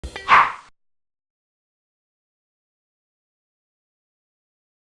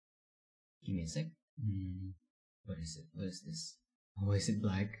Give me a sec. What is it? What is this? Oh, is it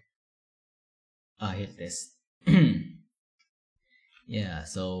black? Ah, hit this. Yeah,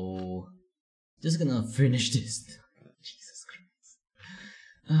 so just gonna finish this. Jesus Christ.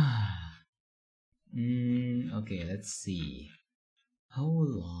 Okay, let's see. How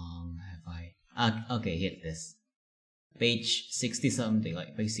long have I? Okay, hit this. Page 60 something,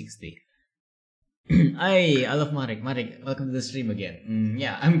 like page 60. I love Marek. Marek, welcome to the stream again.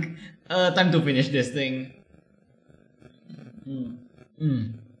 Yeah, I'm time to finish this thing.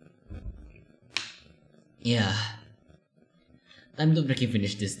 Yeah. Time to freaking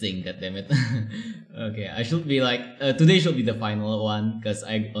finish this thing, goddammit. Okay, I should be like today should be the final one because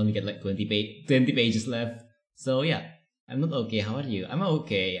I only get like 20 pages left. So yeah, I'm not okay. How are you? I'm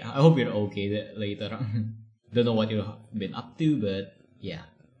okay. I hope you're okay later on. Don't know what you've been up to, but yeah.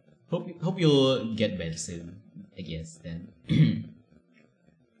 Hope you'll get better soon, I guess then.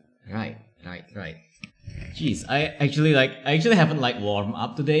 Right. Jeez, I actually haven't like warmed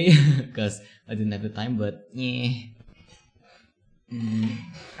up today because I didn't have the time, but yeah.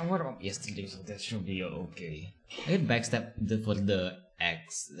 I warmed up yesterday, so that should be okay. I hit backstab for the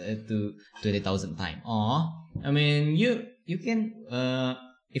X to 20,000 times. Aw, I mean you can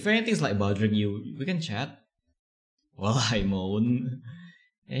if anything's like bothering you, we can chat while I moan.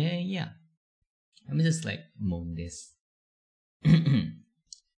 Yeah, let me just like moan this.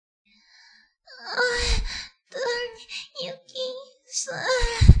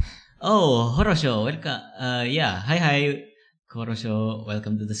 Oh, Horosho, welcome. Yeah, hi, Horosho,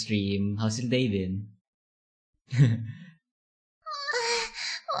 welcome to the stream. How's your day been?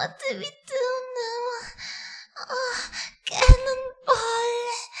 What do we do now? Cannonball!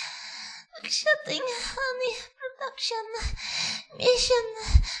 Shutting honey production. Mission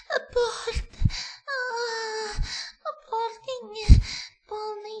abort. Aborting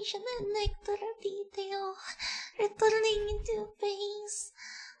pollination and nectar detail. Returning into base.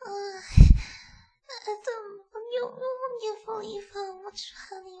 You won't believe how much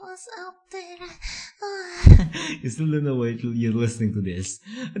honey was out there. You still don't know why you're listening to this.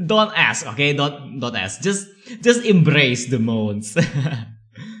 Don't ask, okay? Don't ask. Just embrace the moans.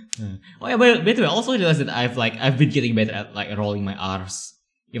 Oh yeah, by the way, I also realized that I've been getting better at like rolling my R's.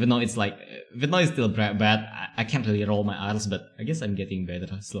 Even though it's still bad, I can't really roll my R's, but I guess I'm getting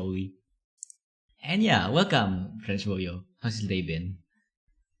better slowly. And yeah, welcome, French Boyo. How's your day been?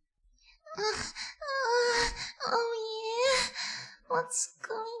 Oh yeah, what's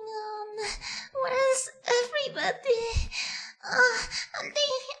going on? Where's everybody? Are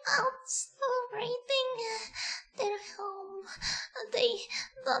they out celebrating? They're home. They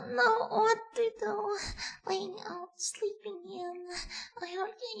don't know what to do. Laying out, sleeping in. I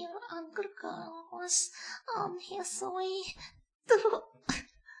heard your uncle Carl was on his way to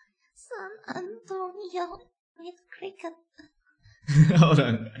San Antonio with cricket. Hold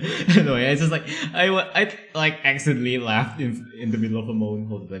on. No, it's just like I like accidentally laughed in the middle of a moan.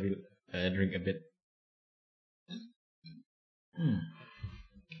 Hold on, let me drink a bit.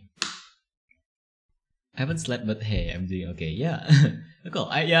 I haven't slept, but hey, I'm doing okay. Yeah, cool.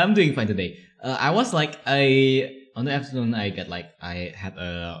 I'm doing fine today. I was like on the afternoon I had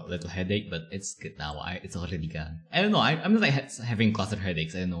a little headache, but it's good now. It's already gone. I don't know. I'm not like having cluster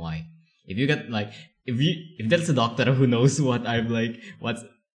headaches. I don't know why. If you get like if there's a doctor who knows what I'm like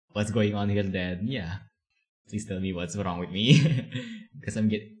what's going on here, then yeah, please tell me what's wrong with me because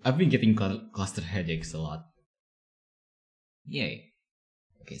I've been getting cluster headaches a lot. Yay.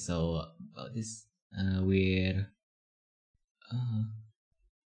 Okay, so about this we're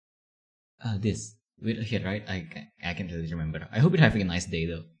we're here, right? I can't really remember. I hope you're having a nice day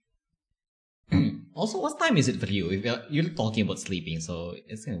though. Also, what time is it for you? If you're talking about sleeping, so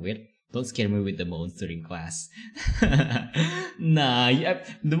it's kind of weird. Don't scare me with the moans during class. Nah,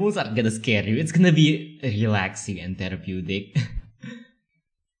 the moans aren't gonna scare you. It's gonna be relaxing and therapeutic.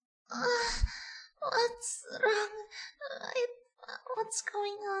 What's wrong? What's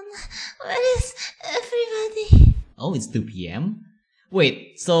going on? Where is everybody? Oh, it's 2 p.m.?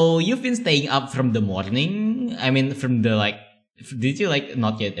 Wait, so you've been staying up from the morning? I mean, from the like... Did you like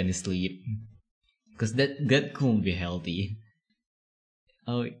not get any sleep? Because that couldn't be healthy.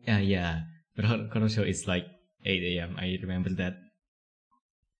 Oh, yeah. But Korosho is like 8 a.m. I remember that.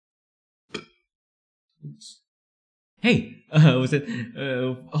 Oops. Hey! Was it...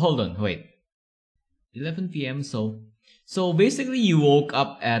 hold on, wait. 11 p.m. So basically you woke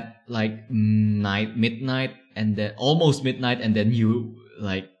up at like midnight and then almost midnight and then you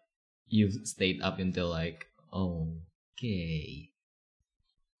stayed up until like okay.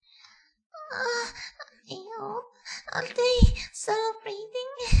 Are they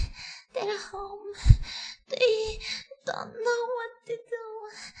celebrating? They're home. They don't know what to do.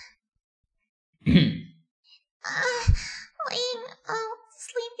 Laying out,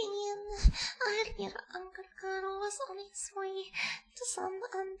 sleeping in. Earlier, Uncle Carl was on his way to San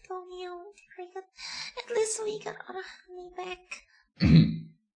Antonio with Cricket. At least we got our honey back.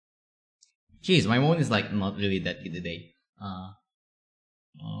 Jeez, my moan is like not really that good today.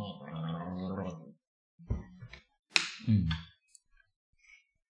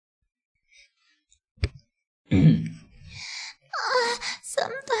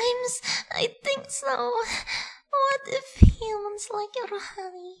 Sometimes I think so. What if humans like your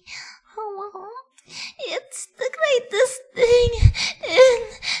honey? Oh, well, it's the greatest thing in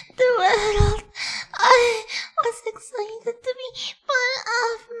the world. I was excited to be part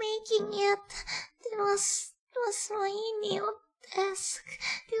of making it. It was my new task.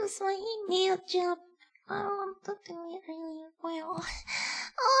 It was my new job. I want to do it really well.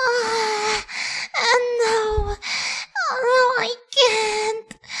 And now I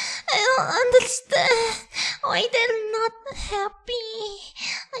can't. I don't understand why they're not happy.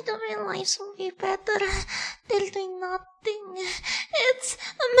 I don't realize will be better. They're doing nothing. It's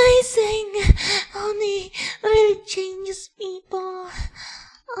amazing. Honey really changes people.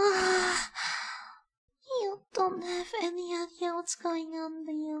 You don't have any idea what's going on,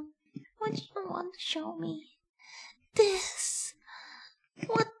 do you? What do you want to show me? This.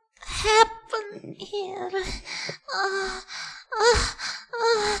 What happened here?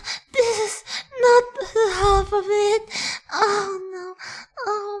 This is not the half of it. Oh no.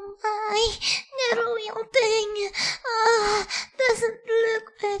 Oh my. The real thing. Doesn't look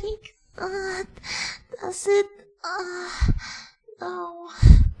very good. Does it? No.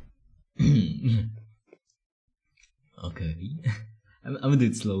 Okay. I'm gonna do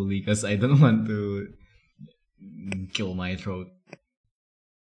it slowly because I don't want to kill my throat.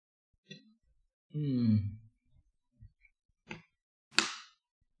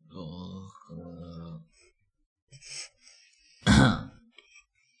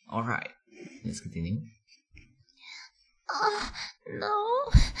 Alright, let's continue. No.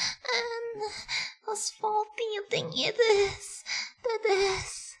 And whose fault do you think it is? That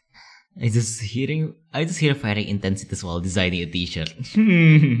is. I just hear firing intensities while designing a t-shirt.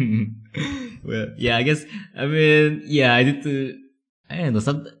 Well, yeah, I guess, I mean, yeah, I need to, I don't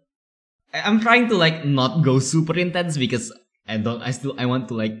know, I'm trying to like not go super intense because I want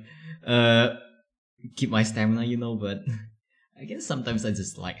to like, keep my stamina, you know, but I guess sometimes I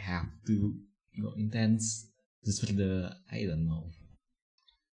just like have to go intense just for the, I don't know.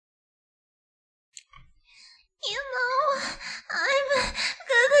 You know, I'm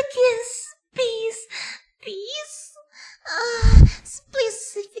gonna kiss peace.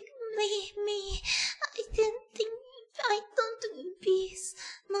 Specifically me. I don't think peace.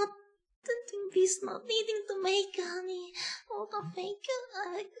 Not needing to make honey or to make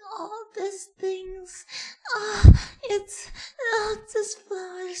all these things. It's not just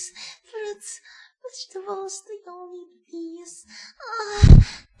flowers, fruits, vegetables. They don't need peace.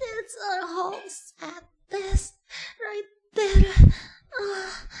 That's our whole sadness right there.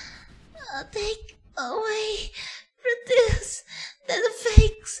 Take away, produce the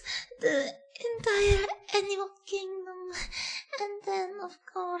fakes, the entire animal kingdom, and then of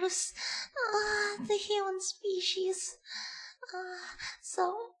course, the human species.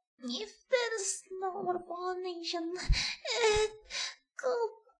 So if there's no more pollination, it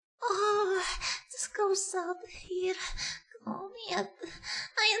could just go south here. Oh man,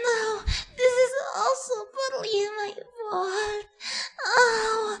 I know this is also partly my fault.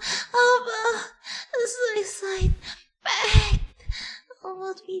 How about suicide pact?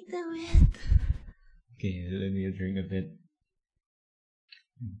 What we do it? Okay, let me drink a bit.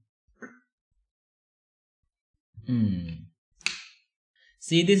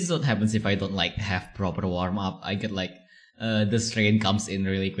 See, this is what happens if I don't like have proper warm up. I get like the strain comes in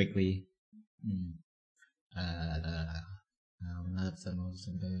really quickly.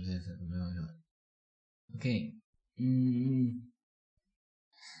 Okay.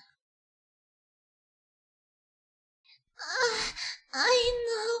 I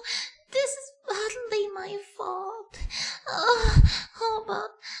know this is partly my fault. How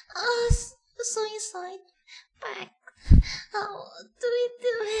about us suicide pact? How do we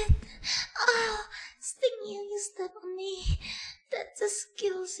do it? Sting you step on me. That just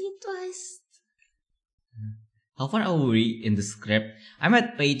kills you twice. How far are we in the script? I'm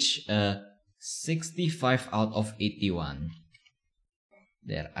at page 65 out of 81.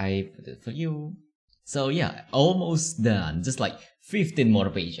 There, I put it for you. So yeah, almost done. Just like 15 more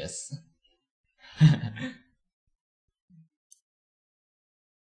pages.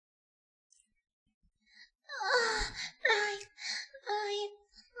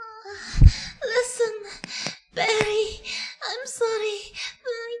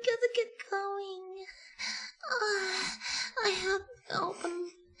 I gotta get going. I have to open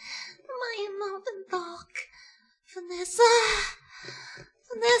my mouth and talk. Vanessa,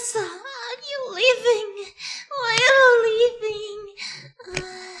 are you leaving? Why are you leaving?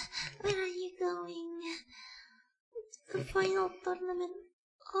 Where are you going? The final tournament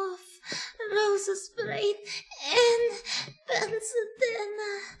of Rose's Parade in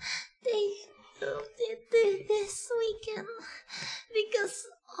Pasadena. They moved it to this weekend because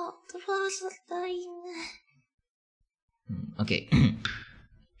all the flowers are dying. Okay.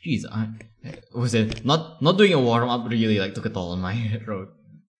 Jeez, I was it not doing a warm up really like took a toll on my throat.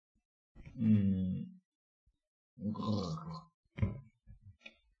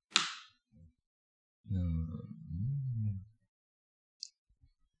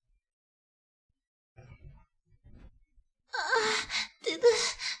 To the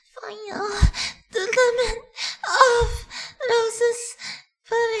final tournament of Rose's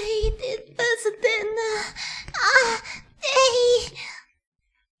Parade in Pasadena. They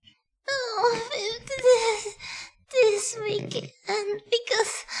this weekend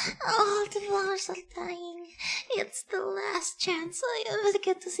because all the flowers are dying. It's the last chance I ever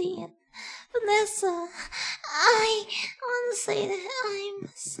get to see it. Vanessa, I want to say that I'm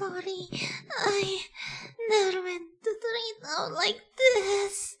sorry. I never meant to turn out like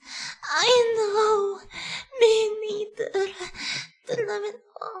this. I know me neither. Tournament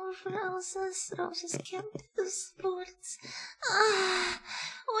of Roses can't do sports.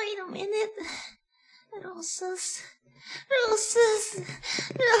 Wait a minute. Roses.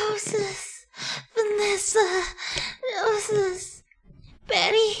 Vanessa. Roses.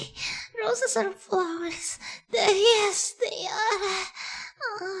 Betty. Roses are flowers. Yes, they are.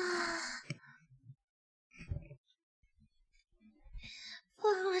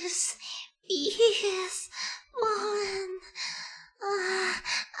 Flowers. Bees. Pollen.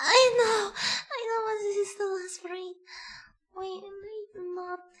 I know what this is the last parade. Wait,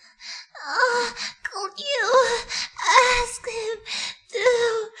 not. Could you ask him to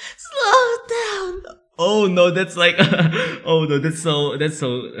slow down? Oh no, that's like oh no, that's so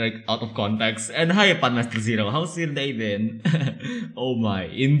like out of context. And hi Pan Master Zero, how's your day been? Oh my,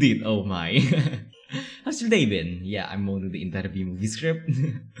 indeed, oh my. How's your day been? Yeah, I'm on to the interview movie script.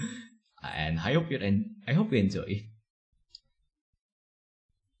 And I hope you enjoy.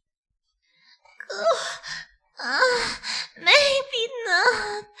 Maybe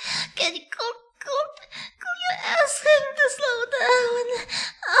not. Could you ask him to slow down?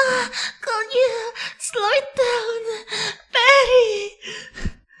 Could you slow it down, Barry?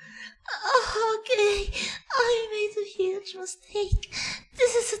 Okay, I made a huge mistake.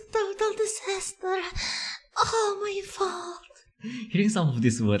 This is a total disaster. All my fault. Hearing some of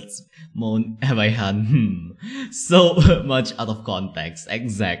these words, Hanhan, so much out of context.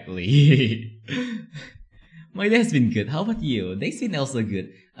 Exactly. My day has been good. How about you? Day's been also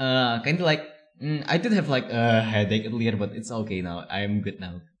good. Kind of like I did have like a headache earlier, but it's okay now. I'm good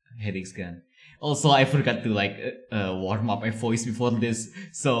now. Headache's gone. Also, I forgot to like warm up my voice before this,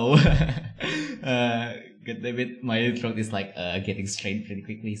 so good bit. My throat is like getting strained pretty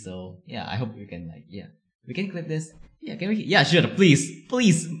quickly. So yeah, I hope we can like we can clip this. Yeah, can we? Yeah, sure.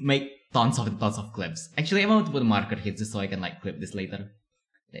 Please make tons of clips. Actually, I'm about to put a marker here just so I can like clip this later.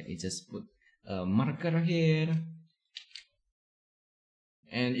 Let me just put a marker here.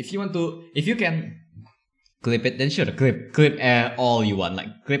 And if you can clip it, then sure, clip all you want,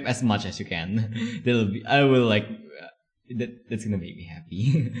 like clip as much as you can. I will like that's gonna make me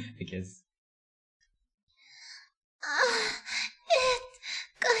happy, I guess. It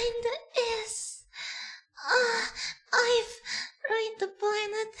kinda is. I've ruined the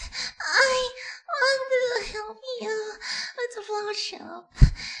planet. I want to help you with the flower shop.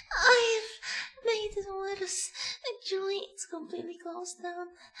 I've made it worse. Actually, it's completely closed down.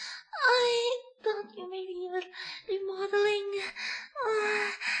 I thought you maybe were remodeling.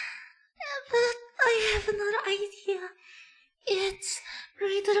 But I have another idea. It's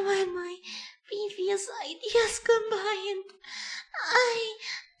greater than my previous ideas combined. I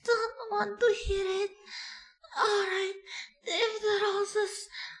don't want to hear it. Alright, if the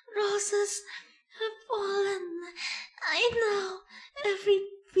roses have fallen, I know every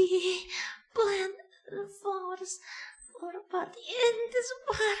bee plant the flowers for a party in this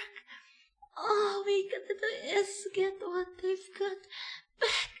park. All we gotta do is get what they've got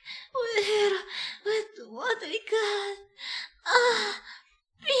back with what we got.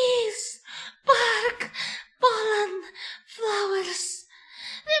 Bees, park, pollen, flowers,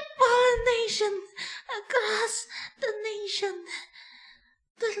 the pollination across the nation.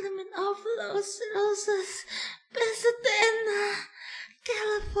 Tournament of Los Roses, Pasadena.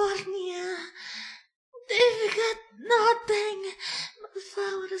 California. They've got nothing but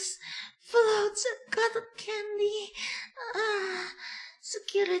flowers, floats, and cotton candy.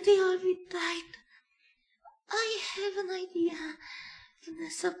 Security will be tight. I have an idea.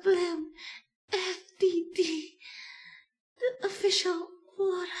 Vanessa Bloom, FTD, the official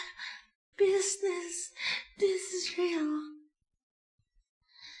water business. This is real.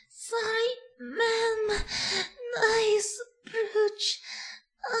 Sorry, ma'am. Nice brooch.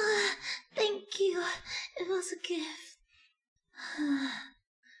 Thank you. It was a gift.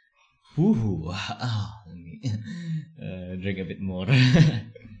 Ooh, let me drink a bit more.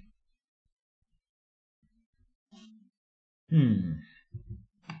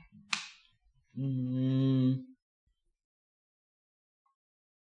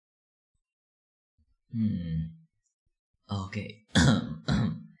 Okay.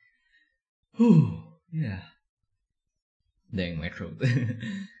 Yeah. Dang, my throat.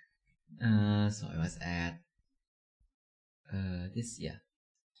 So I was at this, yeah.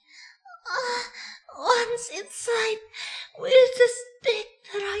 Once inside, we'll just take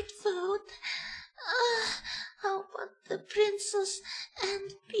the right float. How about the princess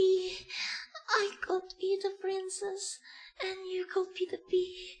and bee? I could be the princess, and you could be the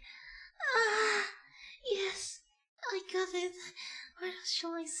bee. Yes, I got it. Where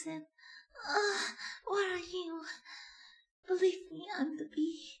shall I sit? Where are you? Believe me, I'm the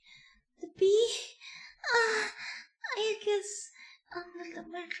bee. The bee? I guess under the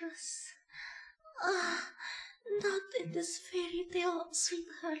mattress. Not in this fairy tale,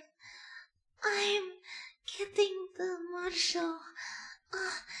 sweetheart. I'm getting the marshal.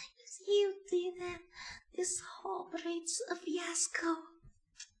 If you do that, this whole operates a fiasco.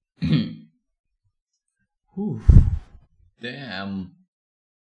 Damn.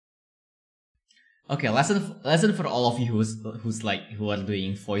 Okay, lesson for all of you who are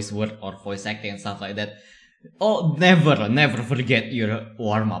doing voice work or voice acting and stuff like that. Oh, never forget your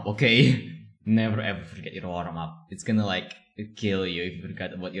warm up, okay? Never ever forget your warm up. It's gonna like kill you if you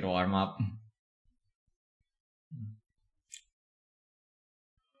forget about your warm up.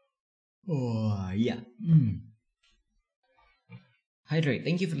 Oh yeah. Hydrate.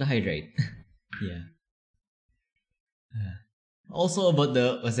 Thank you for the hydrate. Yeah. Also about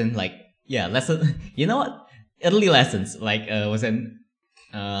the lesson, like, yeah, lesson. You know what? Early lessons, like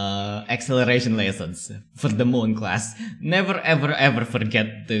acceleration lessons for the moon class. Never ever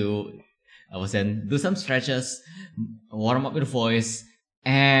forget to do some stretches, warm up your voice,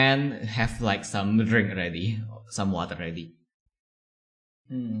 and have like some drink ready, some water ready.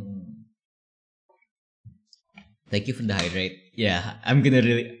 Thank you for the hydrate. Yeah,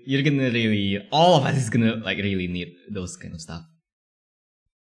 all of us is gonna like really need those kind of stuff.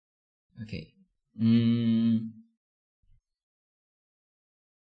 Okay.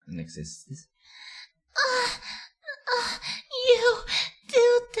 Next is this. You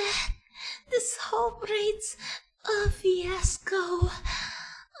do that. This whole operates a fiasco.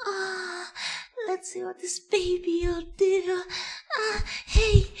 Let's see what this baby will do.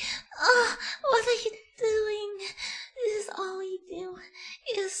 Hey, what are you doing? This is all you do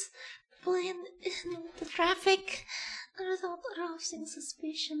is blend in with the traffic without arousing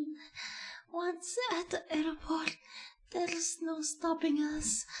suspicion. Once at the airport, there is no stopping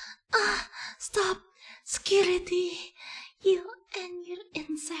us. Stop! Security! You and your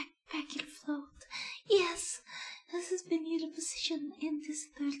insect pack your float. Yes, this has been your position in this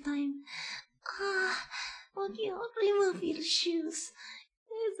entire time. Won't you remove your shoes?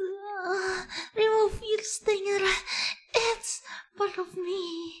 Remove your stinger. It's part of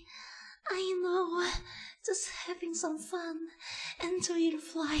me. I know. Just having some fun. Enjoy your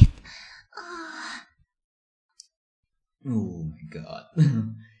flight. Oh my god.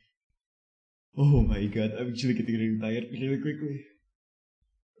 Oh my god, I'm actually getting really tired really quickly.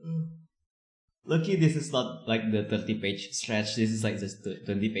 Lucky this is not like the 30-page stretch, this is like just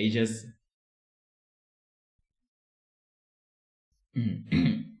 20 pages.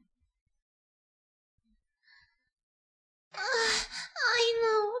 I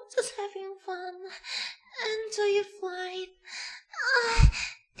know, just having fun. Enjoy your flight.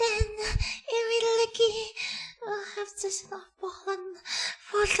 Then, if we're lucky, we'll have just enough pollen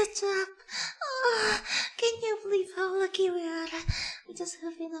for the job. Can you believe how lucky we are? We just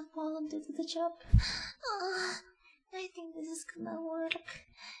have enough pollen to do the job. I think this is gonna work.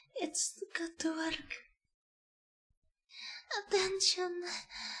 It's got to work. Attention,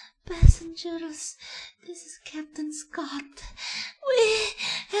 passengers. This is Captain Scott. We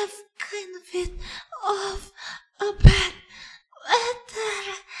have kind of bit of a bad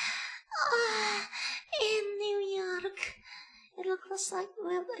weather in New York. It looks like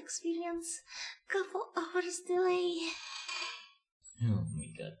we'll experience couple hours delay. Oh my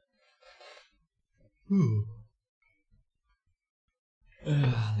god. Whew.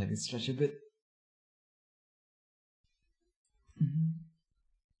 Let me stretch a bit.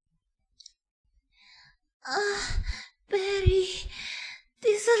 Barry,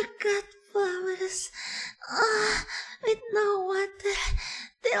 these are cut flowers. With no water,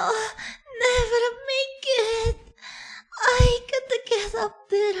 they'll never make it. I gotta get up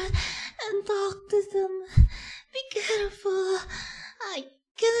there and talk to them. Be careful. I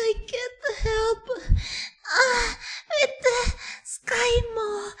gotta get the help. With the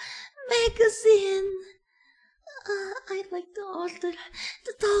Skymo magazine. I'd like to order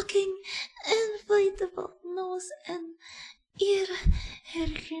the talking inflatable nose and ear hair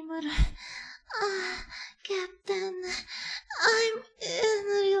trimmer. Captain, I'm in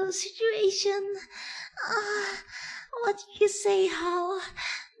a real situation. What did you say, Hal?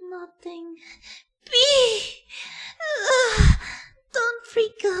 Nothing. B! Don't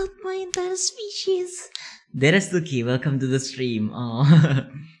freak out my entire species. Derestuki, welcome to the stream. Oh,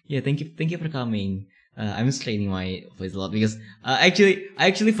 yeah, thank you for coming. I'm straining my voice a lot because I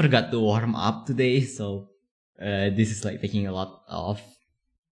actually forgot to warm up today, so this is like taking a lot of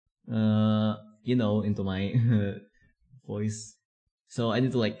into my voice. So I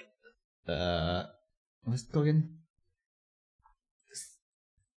need to like what's it called again?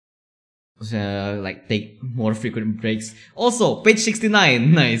 Like take more frequent breaks. Also, page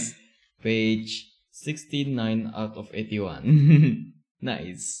 69, nice. Page 69 out of 81.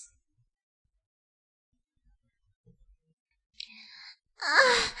 Nice.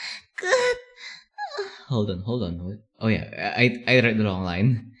 Good. Hold on. Oh yeah, I read the wrong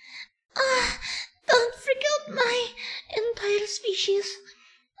line. Don't freak out my entire species.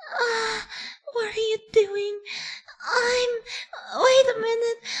 What are you doing? Wait a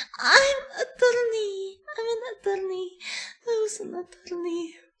minute. I'm an attorney. Who's an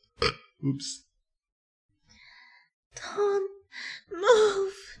attorney? Oops. Don't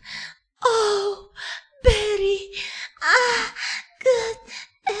move. Oh, Barry. Good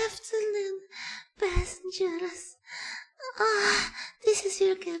afternoon, passengers. This is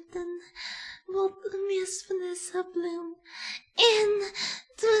your captain, Miss Vanessa Bloom, in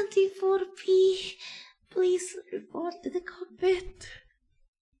 24P. Please report to the cockpit.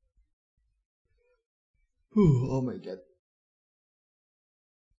 Ooh, oh my god.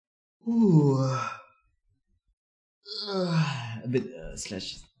 Ooh. A bit a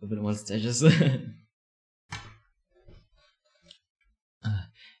bit more stretches.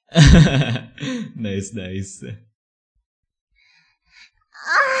 Nice.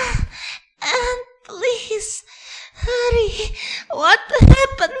 And please hurry. What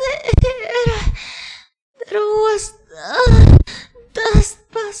happened here? There was a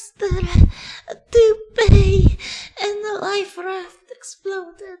dustbuster, a toupee, and the life raft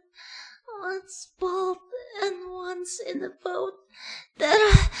exploded. One's boat and one's in the boat.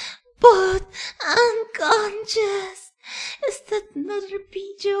 They're both unconscious. Is that another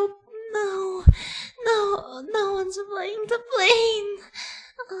B joke? No one's flying the plane.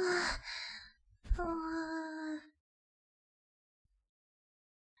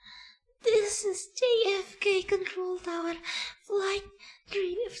 This is JFK Control Tower, Flight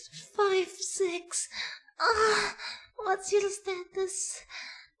 356. What's your status?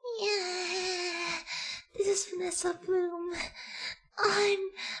 Yeah, this is Vanessa Bloom.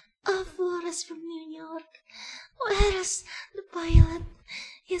 I'm a florist from New York. Whereas the pilot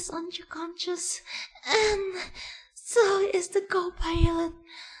is unconscious, and so is the co-pilot.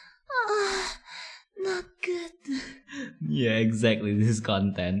 Not good. Yeah, exactly. This is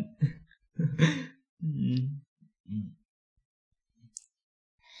content.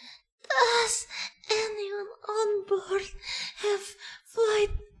 Does anyone on board have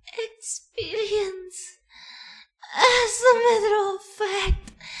flight experience? As a matter of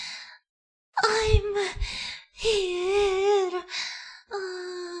fact, I'm here.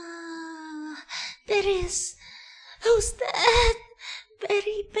 There is. Who's that?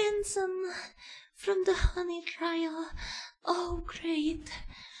 Barry Benson from the Honey Trial. Oh, great.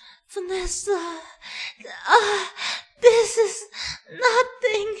 Vanessa. This is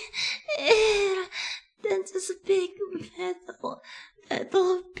nothing here. Then just a big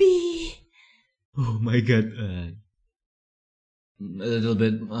metal bee. Oh my god. A little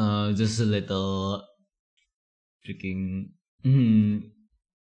bit, just a little freaking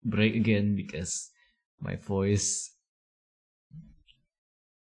break again because my voice.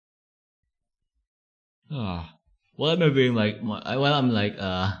 While I'm doing like while I'm like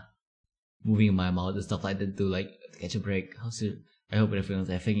moving my mouth and stuff like that to like catch a break. I hope everyone's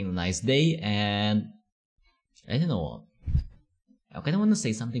having a nice day, and I don't know. I kind of want to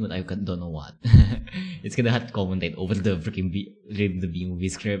say something, but I don't know what. It's kind of hard to commentate over the freaking read the B movie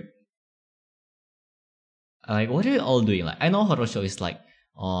script. Like, what are you all doing? Like, I know horror show is like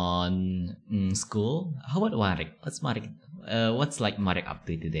on school. How about Marek? What's like Marek up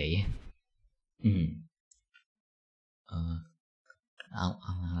to today? Mm-hmm.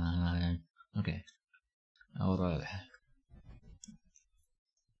 Okay. Alright.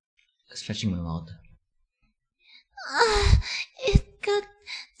 Stretching my mouth. It got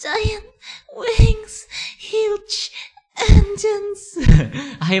giant wings, huge engines.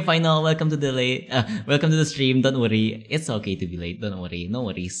 Hi, Final. Welcome to the stream. Don't worry, it's okay to be late. Don't worry, no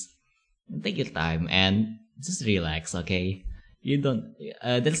worries. Take your time and just relax, okay? You don't.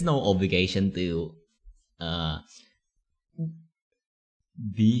 There's no obligation to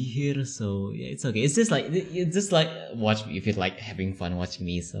be here, so yeah, it's okay. It's just like watch me if you're like having fun watching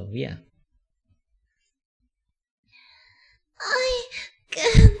me. So yeah. I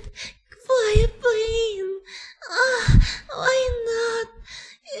can't fly a plane. Why not?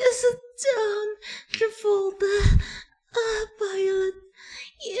 Is it John Travolta, a pilot?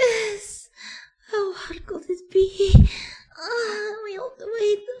 Yes. How hard could it be?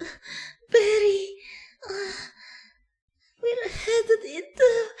 Wait, Barry. We're headed into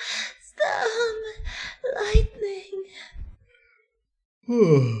storm lightning.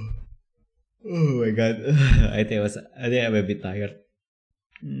 Oh my god. I think I'm a bit tired.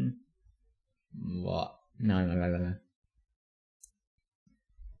 What? No.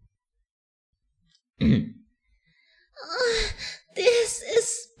 This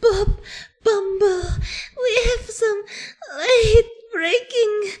is Bob Bumble. We have some late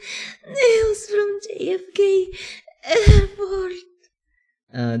breaking news from JFK Airport.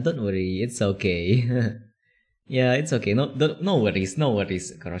 Don't worry, it's okay. Yeah, it's okay. No worries,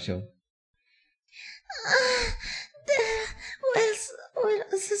 Karosho.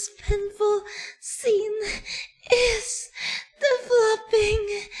 The suspenseful scene is developing.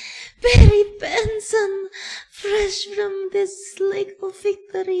 Barry Benson, fresh from this legal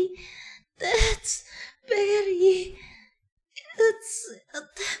victory, that's Barry. It's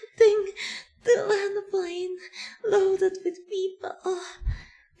attempting to land a plane loaded with people,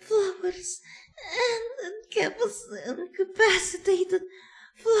 flowers, and incapacitated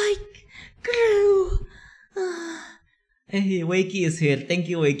flight crew. Hey, Wakey is here. Thank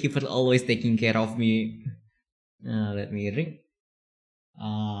you, Wakey, for always taking care of me. Let me ring.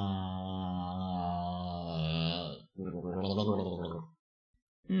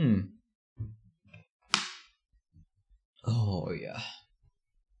 Oh yeah.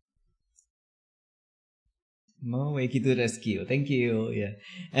 Wakey to rescue. Thank you. Yeah.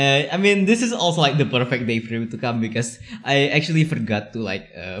 I mean, this is also like the perfect day for you to come because I actually forgot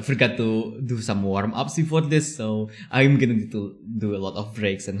to do some warm ups before this, so I'm gonna need to do a lot of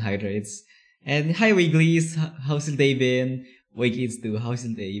breaks and hydrates. And hi, Wigglies. How's your day been? Wakey's too. How's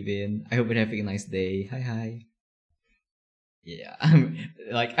your day been? I hope you're having a nice day. Hi. Yeah.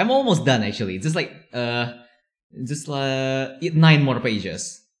 I'm almost done actually. Just 9 more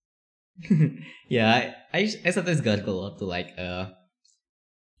pages. Yeah, I sometimes gargle a lot to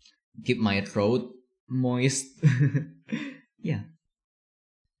keep my throat moist. Yeah.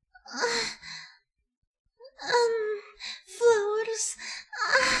 Flowers.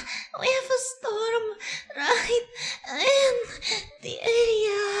 We have a storm right in the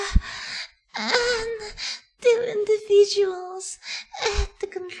area, and 2 individuals at the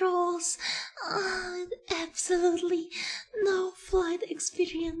controls with absolutely no flight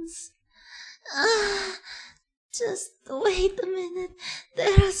experience. Just wait a minute.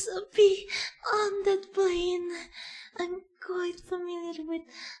 There's a bee on that plane. I'm quite familiar with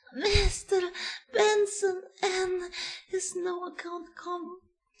Mr. Benson and his no-account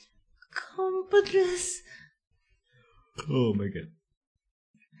compadres. Oh my god.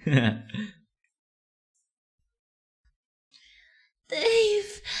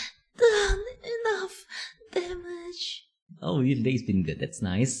 They've done enough damage. Oh, your day's been good. That's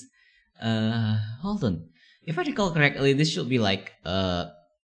nice. Hold on. If I recall correctly, this should be wait,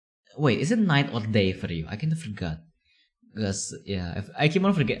 is it night or day for you? I kind of forgot. Because, yeah, I keep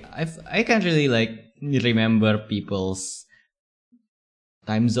on forget. I can't really, remember people's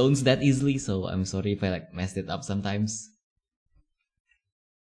time zones that easily, so I'm sorry if I, messed it up sometimes.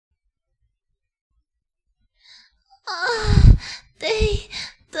 They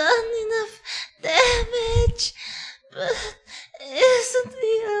done enough damage, but isn't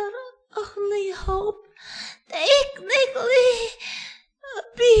the only hope? Technically, a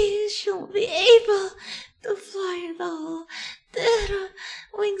bee should be able to fly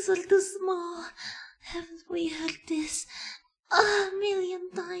wings are too small. Haven't we heard this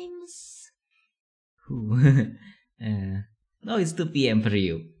 1,000,000 times? No, it's 2 p.m. for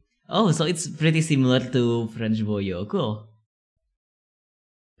you. Oh, so it's pretty similar to French Boyo. Cool.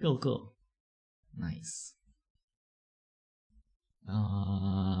 Cool. Nice.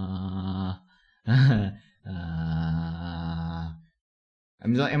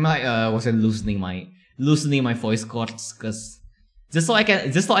 Wasn't loosening my voice cords, cause just so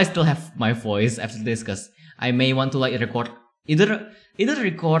I still have my voice after this, cause I may want to like record either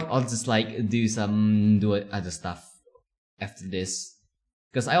record or just like do other stuff after this,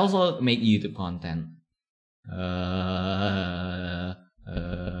 cause I also make YouTube content.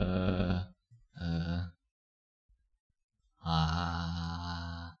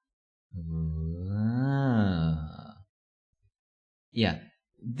 Yeah,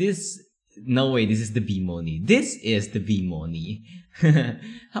 this is the B-Money. This is the B-Money.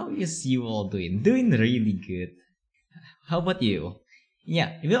 How is you all doing? Doing really good. How about you?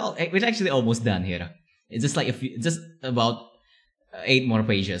 Yeah, we're actually almost done here. It's just like just about 8 more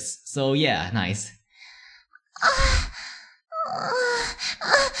pages. So yeah, nice.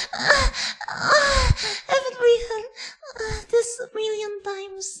 Haven't we heard this 1,000,000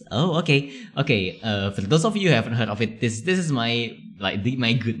 times? Oh, okay. For those of you who haven't heard of it, this is my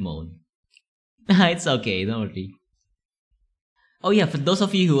my good mode. It's okay, don't worry. Oh yeah, for those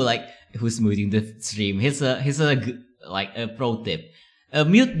of you who's muting the stream, here's a good, a pro tip.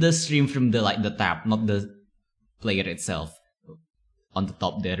 Mute the stream from the tab, not the player itself on the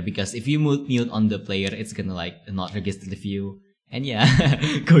top there, because if you mute on the player, it's gonna not register the view. And yeah,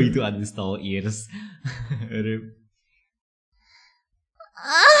 going to uninstall ears.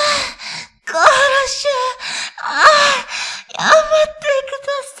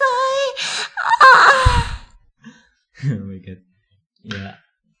 Oh my god. Yeah.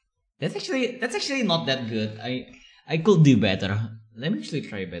 That's actually not that good. I could do better. Let me actually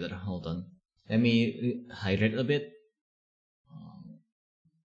try better. Hold on. Let me hydrate a bit.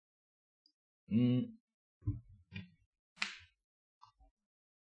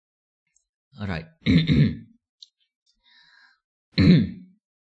 Alright.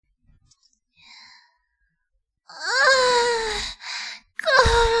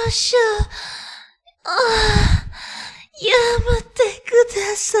 Yamate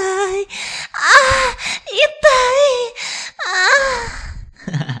kudasai. Itai.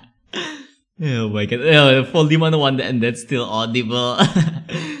 Oh my god. Oh, full demon one and that's still audible.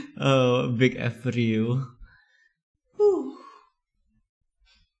 Oh, big F for you. Whew.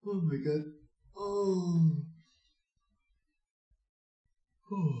 Oh my god. Oh.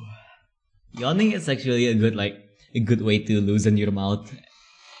 Whew. Yawning is actually a good way to loosen your mouth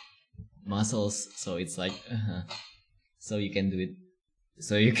muscles, so it's so you can do it,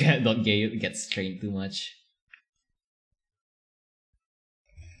 so you don't get strained too much.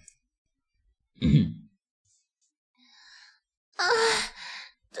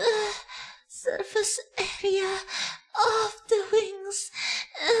 The surface area of the wings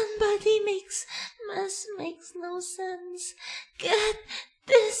and body makes no sense. Get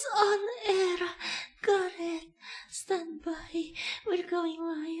this on air. Got it. Stand by. We're going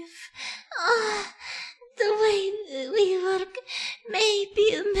live. The way we work may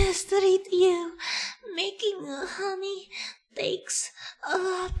be a mystery to you. Making honey takes a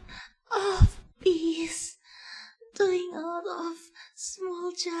lot of bees. Doing a lot of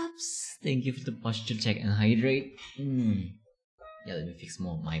small jobs. Thank you for the posture check and hydrate. Yeah, let me fix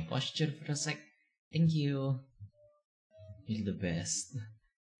my posture for a sec. Thank you. You're the best.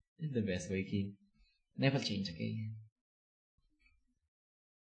 You're the best, Wakey. Never change, okay?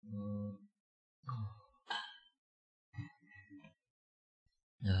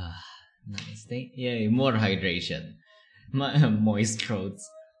 Nice. Yeah, more hydration. Moist throats.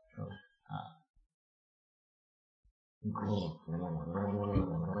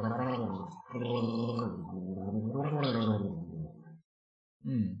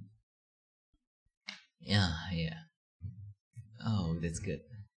 Yeah. Oh, that's good.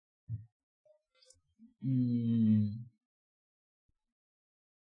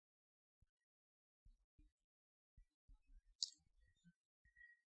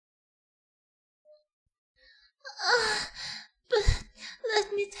 But let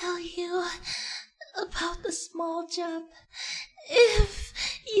me tell you about the small job. If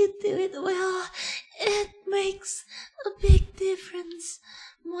you do it well, it makes a big difference.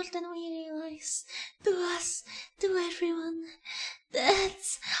 More than we realize. To us, to everyone.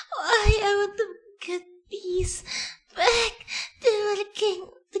 That's why I want to get peace back to working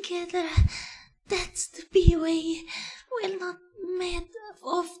together. That's the B way. We're not made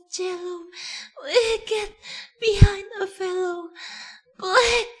of jello. We get behind a fellow.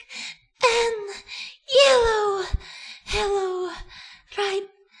 Black and yellow. Hello. Right,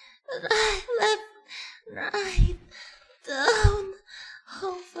 left, right, down,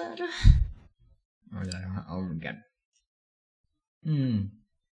 over. Oh my god.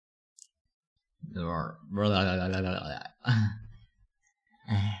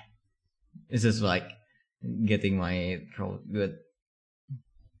 This is like getting my throat good.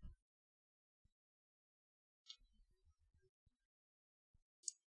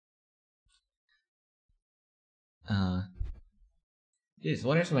 Jeez,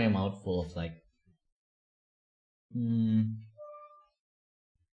 what is my mouth full of like?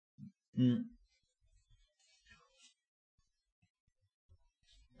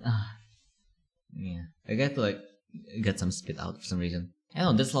 Yeah, I get to like get some spit out for some reason. I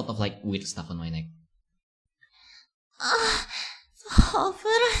don't know, there's a lot of like weird stuff on my neck.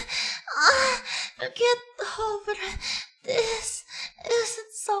 Over. Get over. This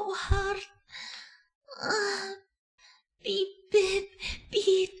isn't so hard. Beep, beep,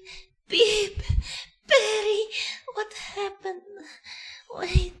 beep, beep. Barry, what happened?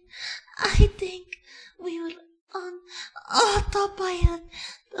 Wait, I think we were on autopilot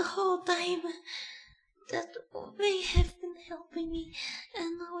the whole time. That may have been helping me,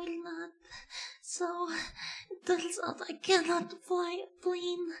 and will not. So, it turns out I cannot fly a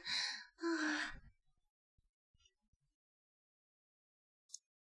plane.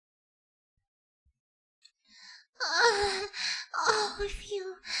 All of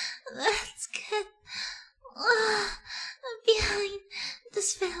you, let's get behind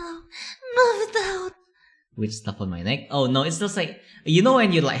this fellow. Move it out. Which stuff on my neck? Oh no, it's just like, you know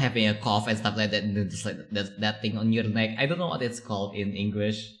when you're like having a cough and stuff like that, and then just like that thing on your neck. I don't know what it's called in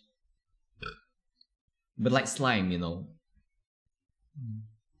English, but like slime, you know.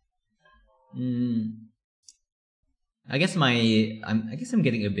 I guess I'm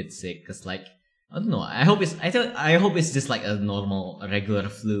getting a bit sick, cause like I don't know. I hope it's just like a regular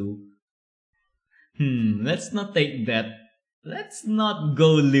flu. Let's not take that. Let's not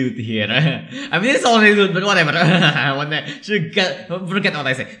go loot here. I mean, it's only loot, but whatever. Forget what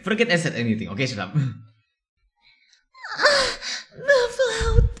I said. Forget I said anything. Okay, shut up. Move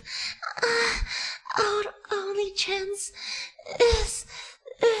out. Our only chance is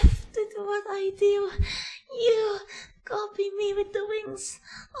if to do what I do. You copy me with the wings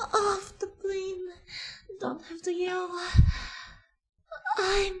off the plane. Don't have to yell.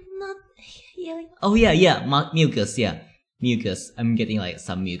 I'm not yelling. Oh yeah, mucus, yeah. Mucus. I'm getting like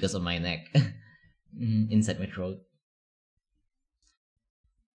some mucus on my neck. Inside my throat.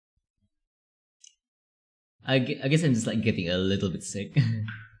 I guess I'm just like getting a little bit sick.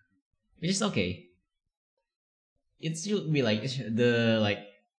 Which is okay. It should be like, I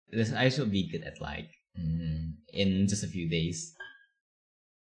should be good at like, in just a few days.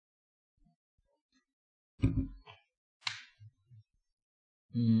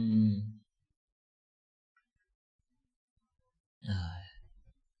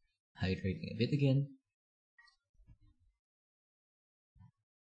 Hydrating a bit again.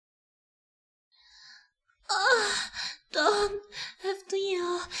 Don't have to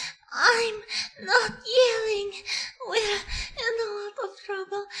yell. I'm not yelling. We're in a lot of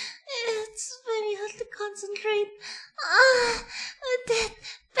trouble. It's very hard to concentrate. That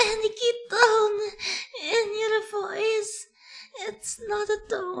panicky tone in your voice. It's not a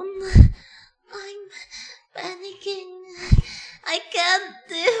tone. I'm panicking. I can't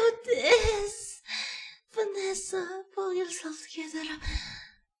do this. Vanessa, pull yourself together.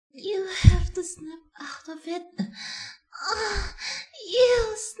 You have to snap out of it.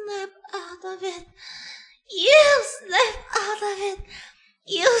 You snap out of it. You snap out of it.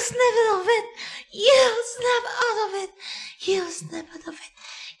 You snap out of it. You snap out of it. You snap out of it.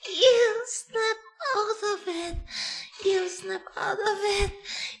 You snap out of it. You snap out of it.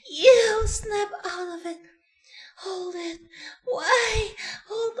 You snap out of it. Hold it. Why?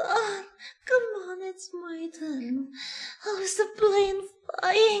 Hold on. Come on, it's my turn. How's the plane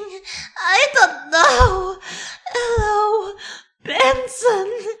flying? I don't know. Hello, Benson.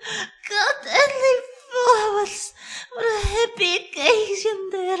 Got any flowers for a happy occasion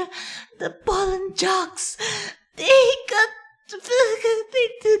there? The pollen jocks. They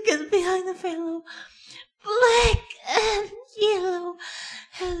do get behind the fellow. Black and yellow.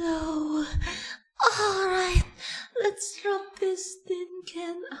 Hello. Alright, let's drop this tin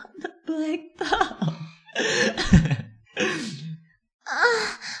can on the blacktop.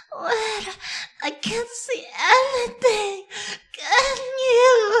 Where? I can't see anything. Can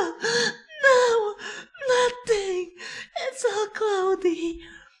you? No, nothing. It's all cloud. naughty.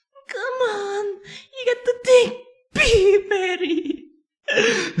 Come on, you got to think B, Mary.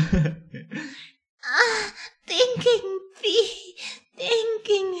 Thinking B,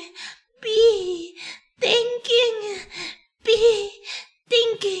 thinking B, thinking B,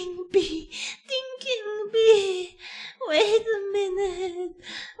 thinking B, thinking B. Wait a minute.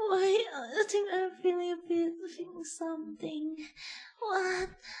 Why, I think I'm feeling a bit of something. What?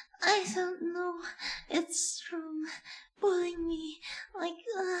 I don't know. It's from pulling me like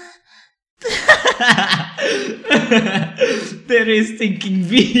There is thinking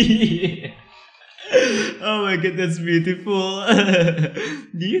B. Oh my god, that's beautiful.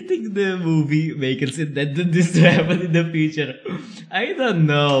 Do you think the movie makers intended this to happen in the future? I don't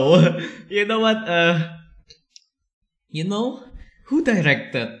know. You know what? You know who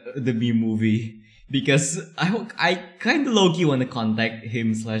directed the B movie? Because I kind of low-key want to contact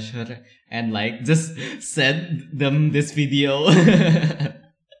him / her and like just send them this video.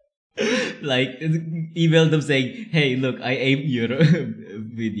 Like email them saying, hey look, I aimed your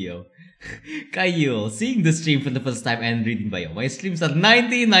video. Kayul, seeing the stream for the first time and reading bio. My streams are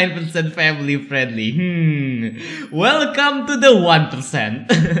 99% family friendly. Welcome to the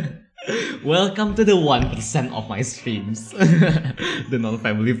 1%. Welcome to the 1% of my streams. The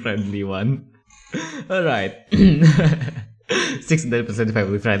non-family friendly one. Alright. 69%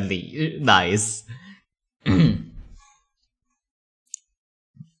 family friendly. Nice.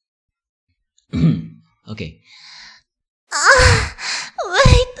 Okay.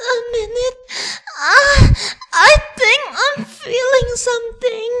 Wait a minute. I think I'm feeling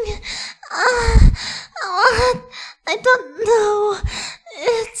something. What? I don't know.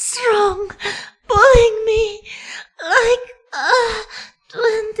 It's wrong. Pulling me like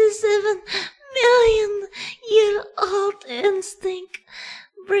 27 million year old instinct.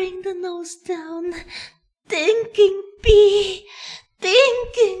 Bring the nose down. Thinking B.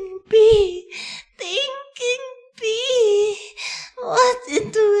 Thinking B. Thinking B. What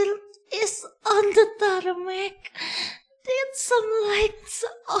in the world is on the tarmac? Did some lights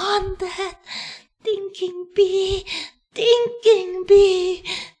on that? Thinking B. Thinking B.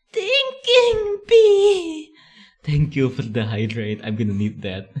 Thinking B. Thank you for the hydrate. I'm gonna need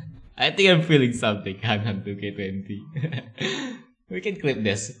that. I think I'm feeling something. Hanhan 2K20. We can clip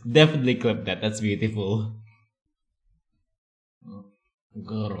this. Definitely clip that. That's beautiful. I'm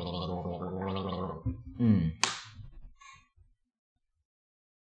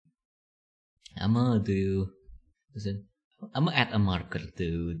gonna add a marker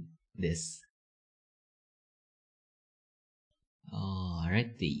to this.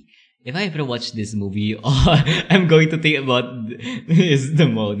 Alrighty. If I ever watch this movie, I'm going to think about is the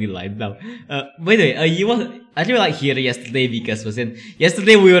Moaning line now. By the way, I really like here yesterday because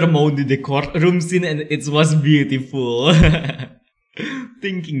yesterday we were moaning the courtroom scene and it was beautiful.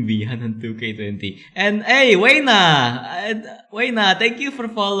 Thinking B, Hanhan 2K20. And hey, Wayna, thank you for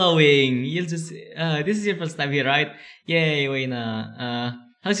following. You'll just this is your first time here, right? Yay, Wayna.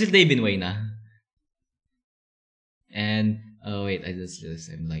 How's your day been, Wayna? And oh wait, I just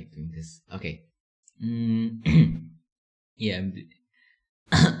realized I'm like doing this. Okay. Yeah,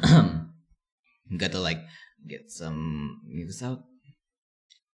 I'm gotta like get some news out.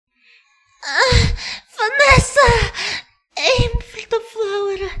 Vanessa, aim for the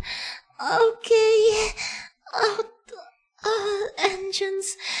flower. Okay. Out.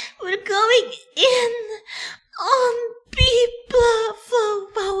 Engines. We're going in. On flow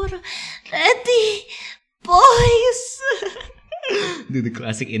power. Ready, boys. Do the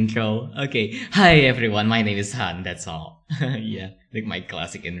classic intro. Okay. Hi everyone, my name is Han, that's all. Yeah, like my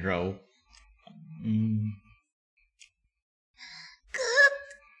classic intro. Good.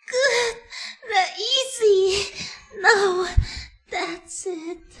 Easy. Now, that's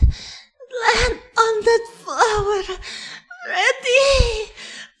it. Land on that flower. Ready.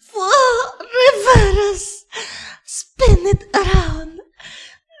 For reverse. Spin it around.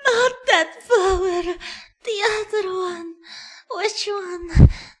 Not that flower. The other one. Which one?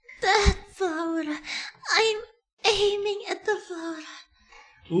 That flower. I'm aiming at the flower.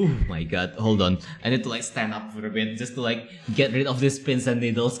 Oh my god, hold on. I need to like stand up for a bit just to like get rid of these pins and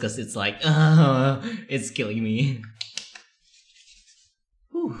needles because it's like, it's killing me.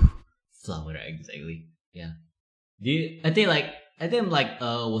 Whew. Flower, exactly. Yeah. I think I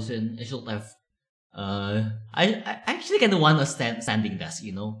should have, I actually kind of want a standing desk,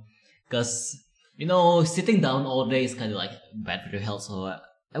 you know? Because, you know, sitting down all day is kind of like bad for your health, so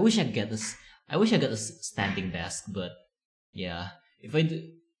I wish I got a standing desk, but yeah. If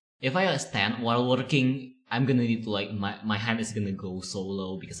I stand while working, I'm gonna need to like, my hand is gonna go so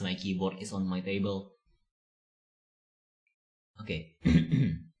low because my keyboard is on my table. Okay.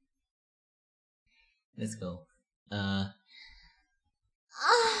 Let's go. That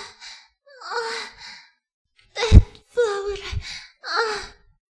flower.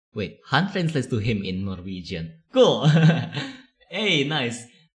 Wait, Han translates to him in Norwegian. Cool. Hey, nice.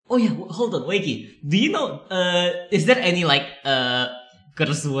 Oh yeah, hold on, Wakey. Do you know? Is there any like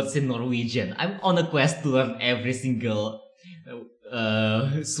curse words in Norwegian? I'm on a quest to learn every single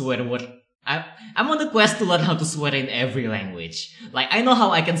swear word. I'm on a quest to learn how to swear in every language. Like I know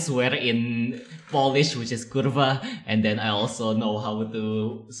how I can swear in Polish, which is kurwa, and then I also know how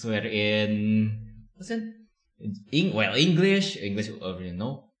to swear in what's it? English. English I already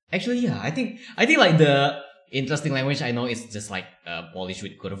know. Actually, yeah, I think like the interesting language I know is just like Polish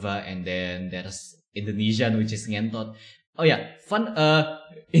with kurva, and then there's Indonesian, which is ngentot. Oh yeah, fun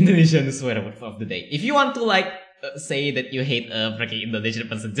Indonesian swear word of the day. If you want to like say that you hate a freaking Indonesian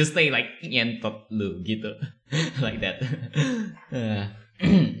person, just say like ngentot lu gitu, like that.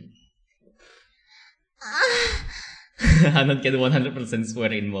 Hanhan can 100%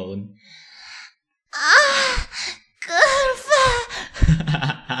 swear in Moan. Curva.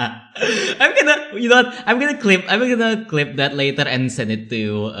 I'm gonna, you know what? I'm gonna clip that later and send it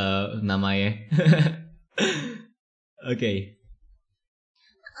to Namae. Okay.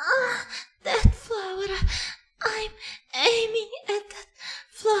 That flower. I'm aiming at that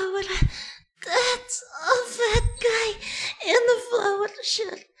flower. That's a fat guy in the flower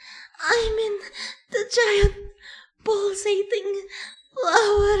shirt. I'm in the giant pulsating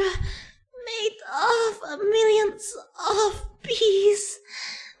flower made of millions of bees.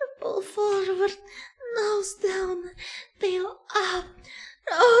 Pull forward, nose down, tail up,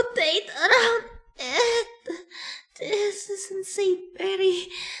 rotate around it. This is insane, Perry.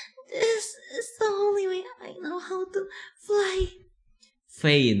 This is the only way I know how to fly.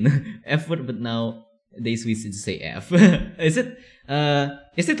 Fein. F word, but now they switch it to say F. Is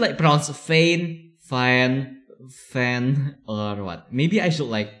it like pronounced fein, fan, fan, or what? Maybe I should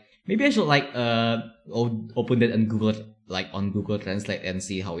like open that and Google, like on Google Translate, and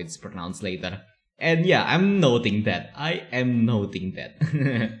see how it's pronounced later. And yeah, I'm noting that. I am noting that.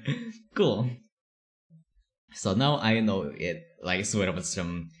 Cool. So now I know it, like swear words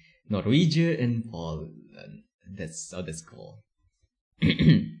from Norwegian and Poland. That's cool.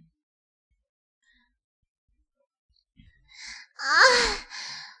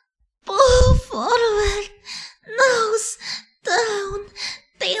 Pull forward, nose down,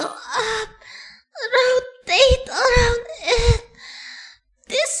 tail up, rotate around it.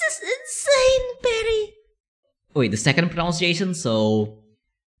 This is insane, Perry. Wait, the second pronunciation, so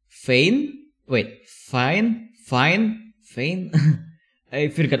fein? Wait, fine, fein? I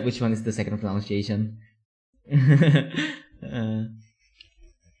forgot which one is the second pronunciation.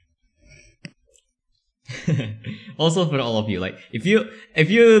 Also for all of you, like if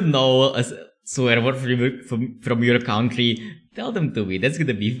you know a swear word from your country, tell them to me. That's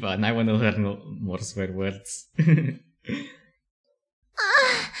gonna be fun. I want to learn more swear words.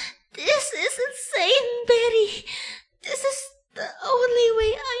 This is insane, Perry. This is the only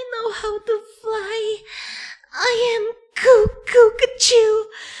way I know how to fly. I am cuckoo.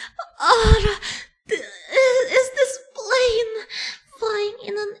 Or is this plane flying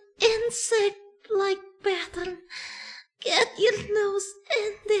in an insect-like pattern? Get your nose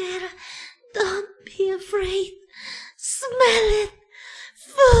in there. Don't be afraid. Smell it.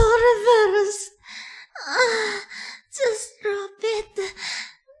 Full reverse. Just drop it.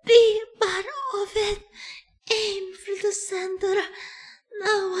 Be part of it. Aim for the center.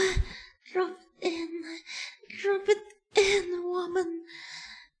 Now, drop it in, woman.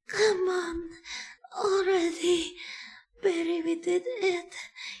 Come on, already. Barry, we did it.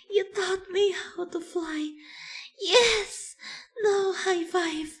 You taught me how to fly. Yes. No high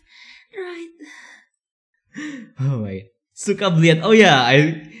five. Right. Oh my. Sukabliat. Oh yeah,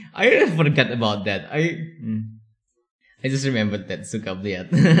 I forgot about that. I just remembered that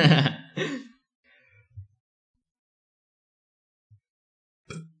Sukabliat.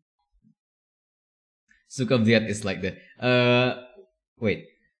 Sukabliat is like the wait.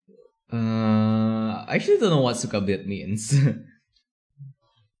 I actually don't know what Sukabliat means.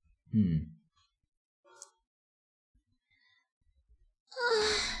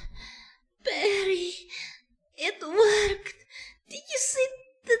 Barry, it worked. Did you see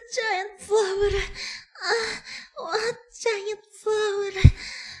the giant flower? What giant flower?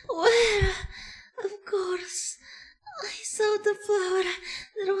 Where? Of course. I saw the flower.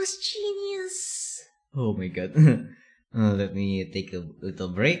 That was genius. Oh my god. Let me take a little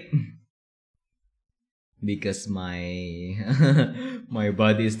break. Because my my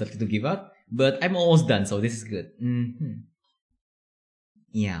body is starting to give up. But I'm almost done, so this is good.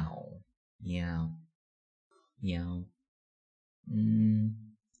 Meow. Meow. Meow. Mm.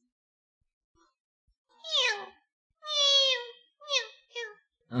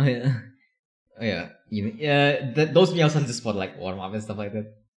 Oh yeah. Oh yeah. Those meows are just for like warm up and stuff like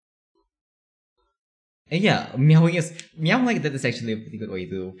that. And yeah, meowing like that is actually a pretty good way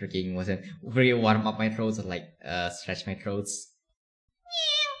to freaking warm up my throats or like stretch my throats.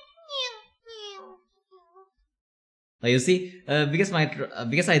 Like you see, because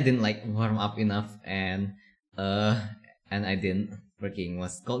I didn't like warm up enough and I didn't freaking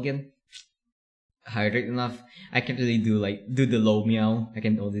what's it called again, hydrate enough. I can't really do the low meow. I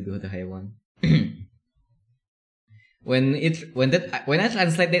can only do the high one. when I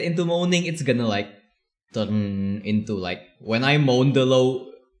translate that into moaning, it's gonna like turn into like when I moan the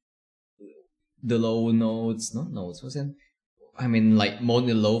low notes, not notes, what's it? I mean like moan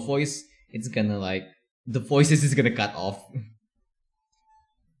the low voice, it's gonna like the voices is gonna cut off.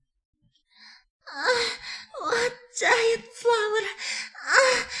 What giant flower?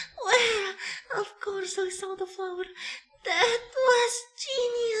 Where? Of course I saw the flower. That was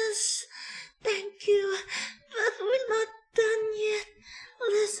genius. Thank you. But we're not done yet.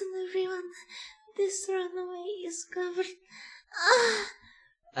 Listen, everyone. This runaway is covered.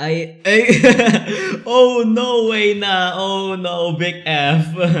 I oh no, Wayna. Oh no, big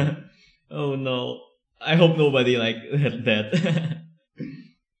F. Oh no. I hope nobody like heard that.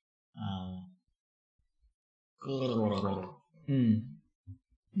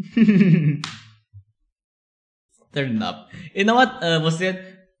 Turn up. You know what? Was it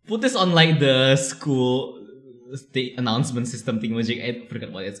put this on like the school state announcement system thing? I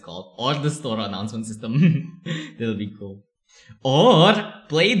forgot what it's called, or the store announcement system. That'll be cool. Or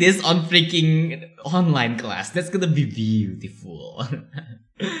play this on freaking online class. That's gonna be beautiful.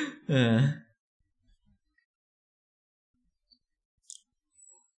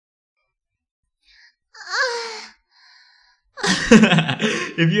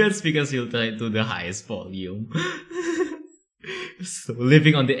 If you had speakers, you'll try to the highest volume. So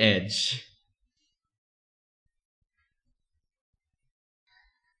living on the edge.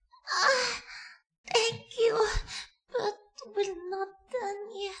 Thank you, but we're not done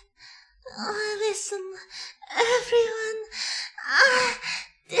yet. Listen, everyone.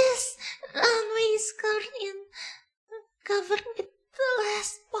 This runway is covered with the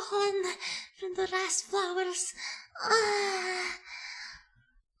last pollen from the last flowers.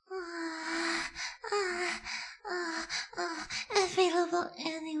 Available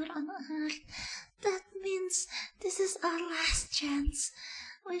anywhere on Earth. That means this is our last chance.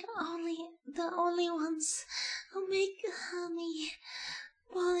 We're the only ones who make honey,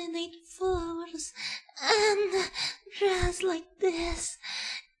 pollinate flowers, and dress like this.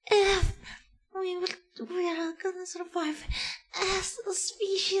 If we're gonna survive as a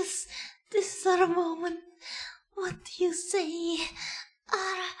species, this is our moment. What do you say?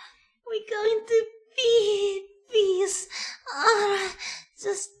 Are we going to be peace? Or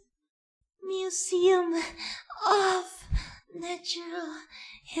just museum of natural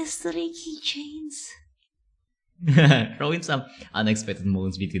history keychains? Throw in some unexpected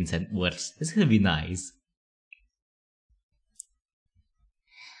moments between words. This is gonna be nice.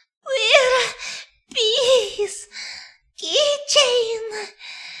 We're peace keychain.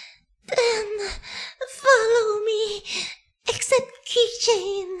 Then follow me. Except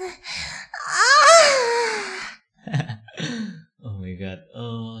keychain. Oh my god.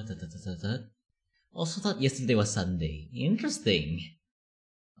 Oh, also thought yesterday was Sunday. Interesting.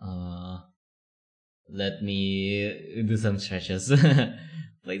 Let me do some stretches.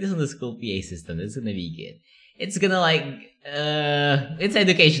 Like this on the school PA system. It's gonna be good. It's gonna like it's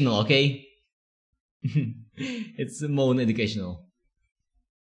educational, okay? It's more educational.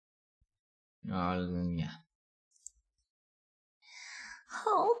 Yeah.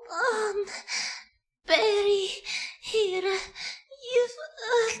 Hold on. Barry, here. You've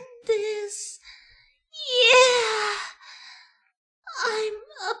earned this. Yeah. I'm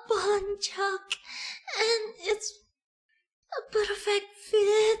a Bonchok, and it's a perfect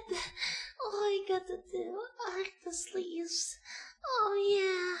fit. All I gotta do are the sleeves. Oh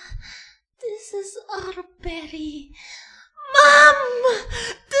yeah, this is our Barry. Mom!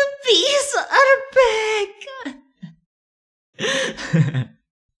 The bees are back!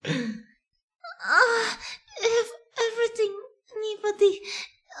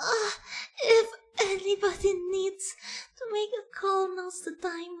 If anybody needs to make a call, now's the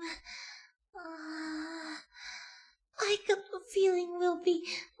time. I got a feeling we'll be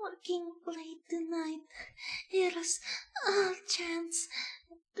working late tonight. Here's a chance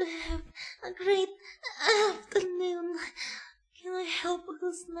to have a great afternoon. Can I help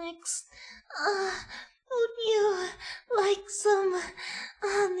who's next? Would you like some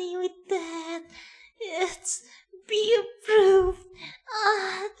honey with that? It's bee approved.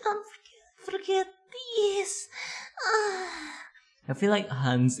 Don't forget these. I feel like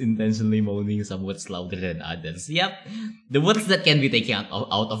Hans intentionally moaning some words louder than others. Yep, the words that can be taken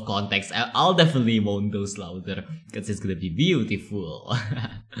out of context, I'll definitely moan those louder because it's gonna be beautiful.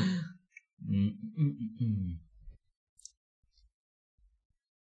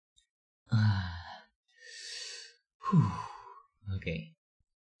 Okay,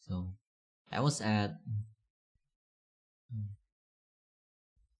 so I was at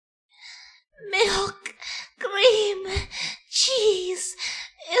Milk, cream, cheese,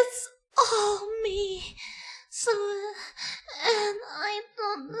 it's all me. So, and I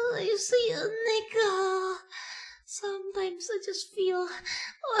don't really see a nickel. Sometimes I just feel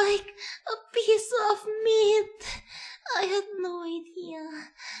like a piece of meat. I had no idea.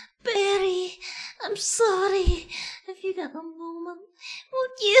 Barry, I'm sorry. If you got a moment,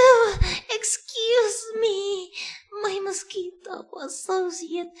 would you excuse me? My mosquito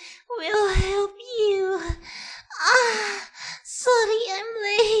associate will help you. Sorry I'm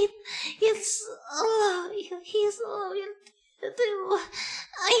late. He's loyal too.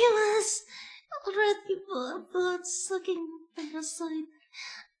 I was already blood-sucking parasite.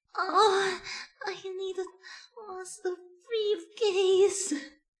 All I needed was a briefcase.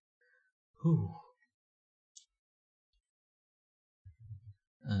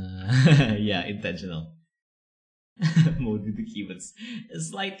 Yeah, intentional. Mode with the keywords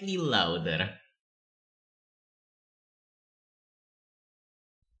slightly louder.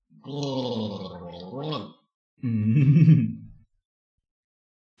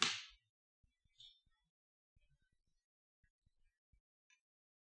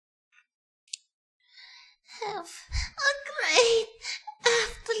 Have a great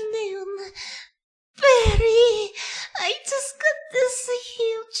afternoon, Barry. I just got this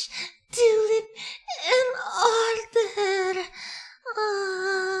huge tulip in order.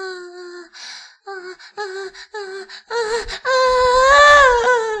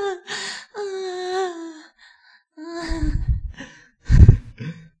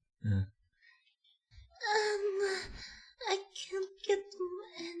 And I can't get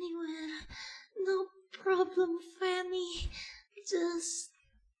anywhere. No problem, Fanny. Just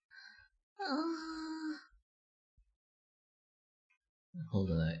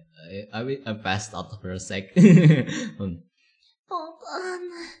Hold on, I passed out for a sec. hold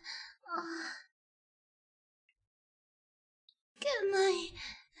on. Can I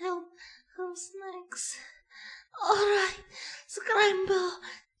help? Who's next? Alright, scramble,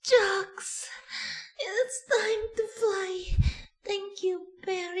 jocks. It's time to fly. Thank you,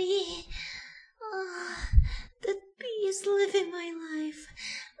 Barry. That bee is living my life.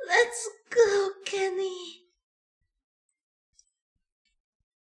 Let's go, Kenny.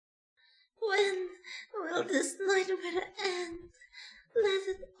 When will this nightmare end? Let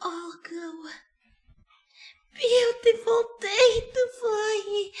it all go. Beautiful day to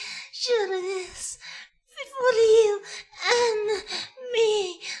fly. Sure it is. For you and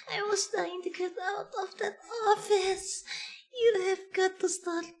me. I was dying to get out of that office. You have got to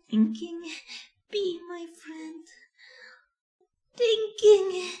start thinking. Be my friend.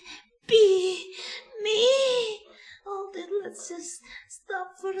 Thinking. Be me. Hold it, let's just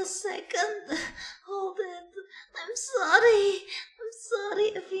stop for a second. Hold it. I'm sorry,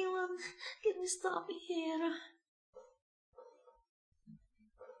 everyone. Can we stop here?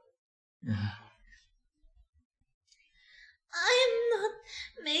 I'm not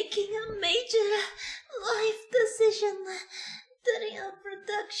making a major life decision during a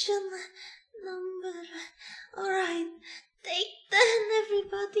production number. Alright, take 10,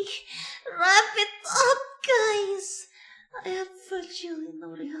 everybody. Wrap it up, guys. I have virtually no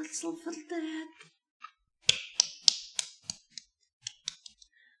rehearsal for that.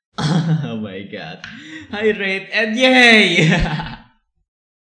 Oh my god. High rate and yay!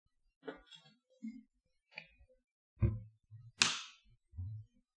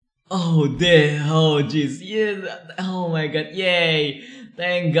 Oh damn, oh jeez, yeah, oh my god, yay!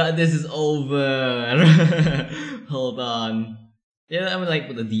 Thank god this is over. Hold on. Yeah, I'm gonna like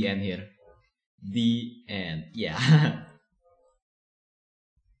put the end here. The end, yeah.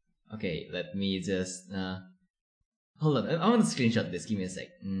 Okay, let me just hold on, I want to screenshot this, give me a sec.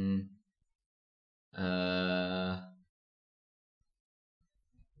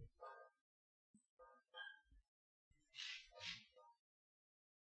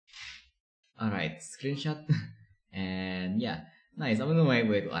 Alright, screenshot. And yeah, nice. I'm on my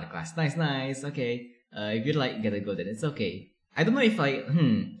way to art class. Nice. Okay. If you like gotta go, then it's okay. I don't know if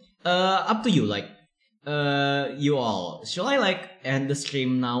up to you, like, you all, should I like end the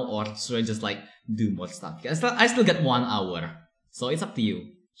stream now, or should I just like do more stuff? I still get 1 hour, so it's up to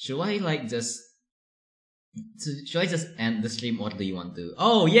you. Should I like should I just end the stream, or do you want to?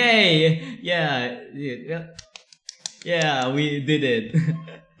 Oh, yay! Yeah, we did it.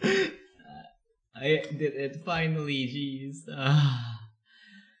 I did it finally, jeez.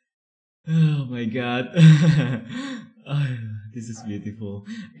 Oh my god. Oh, this is beautiful.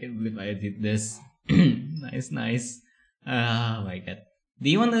 I can't believe I did this. Nice. Oh my god. Do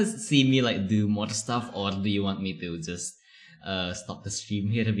you want to see me like do more stuff, or do you want me to just stop the stream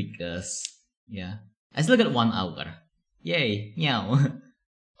here? Because yeah, I still got 1 hour. Yay, meow.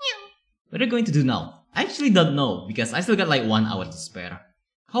 What are you going to do now? I actually don't know, because I still got like 1 hour to spare.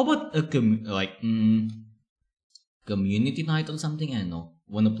 How about a community night or something? I don't know.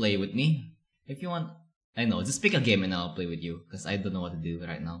 Wanna play with me? If you want, I know. Just pick a game and I'll play with you, because I don't know what to do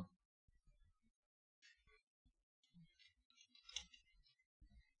right now.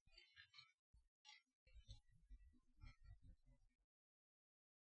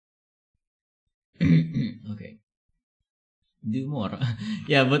 Okay. Do more.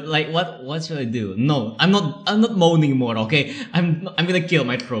 Yeah, but like what should I do? No, I'm not moaning more, okay? I'm gonna kill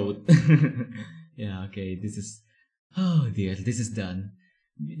my throat. Yeah, okay, this is, oh dear, this is done.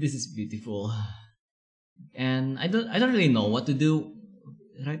 This is beautiful. And I don't really know what to do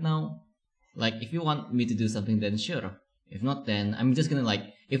right now. Like, if you want me to do something, then sure. If not, then I'm just gonna like,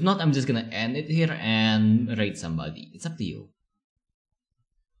 if not, I'm just gonna end it here and raid somebody. It's up to you.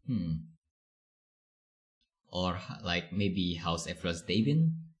 Or like maybe how's everyone's day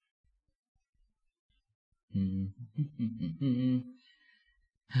been?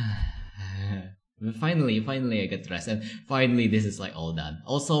 Finally I got rest, and finally this is like all done.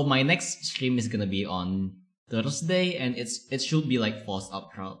 Also, my next stream is gonna be on Thursday, and it should be like forced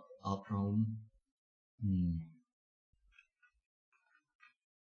outro.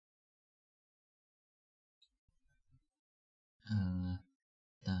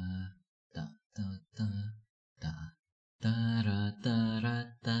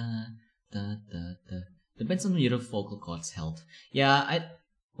 Depends on your vocal cords health. Yeah, I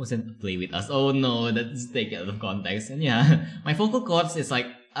wasn't play with us. Oh no, that's taken out of context. And yeah, my vocal cords is like,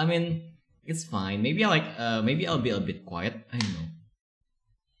 I mean, it's fine. Maybe maybe I'll be a bit quiet. I don't know.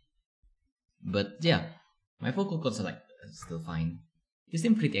 But yeah, my vocal cords are like still fine. You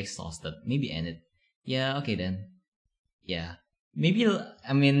seem pretty exhausted. Maybe end it. Yeah, okay then. Yeah. Maybe,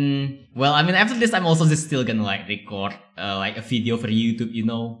 after this, I'm also just still gonna like record like a video for YouTube, you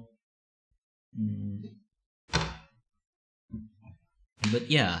know.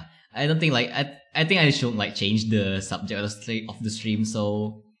 But yeah, I don't think like I think I should like change the subject of the stream.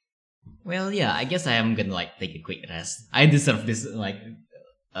 So, well, yeah, I guess I am gonna like take a quick rest. I deserve this like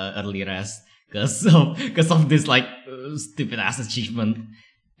early rest because of this like stupid ass achievement.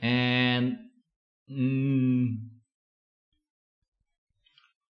 And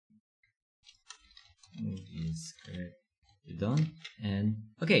you're done. And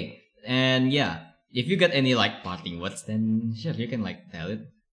okay, and yeah, if you got any like parting words, then sure, you can like tell it.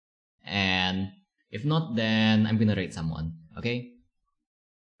 And if not, then I'm gonna rate someone. Okay,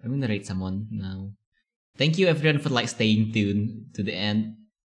 I'm gonna rate someone now. Thank you everyone for like staying tuned to the end.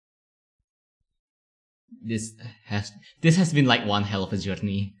 This has been like one hell of a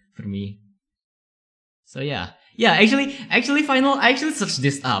journey for me. So yeah, actually, final. I actually searched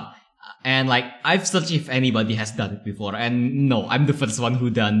this up, and like I've searched if anybody has done it before, and no, I'm the first one who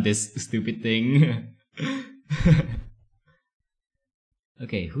done this stupid thing.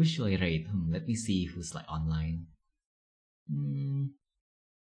 Okay, who should I rate? Let me see who's like online.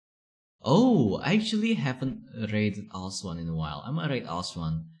 Oh, I actually haven't rated Alswan in a while. I'm gonna rate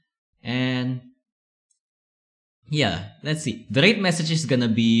Alswan, and yeah, let's see. The rate message is gonna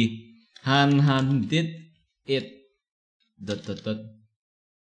be Hanhan did it.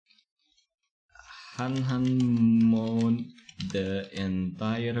 Hanhan moaned the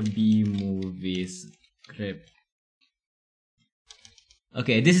entire B movie script.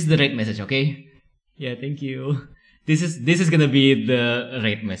 Okay, this is the rate message. Okay, yeah, thank you. This is gonna be the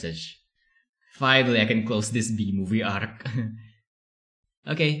rate message. Finally, I can close this B movie arc.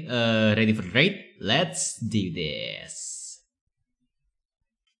 Okay, ready for the rate? Let's do this.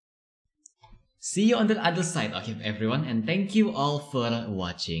 See you on the other side, okay, everyone, and thank you all for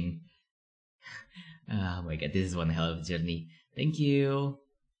watching. Oh my god, this is one hell of a journey. Thank you.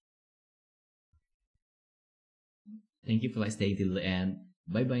 Thank you for like staying till the end.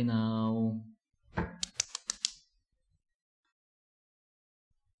 Bye bye now.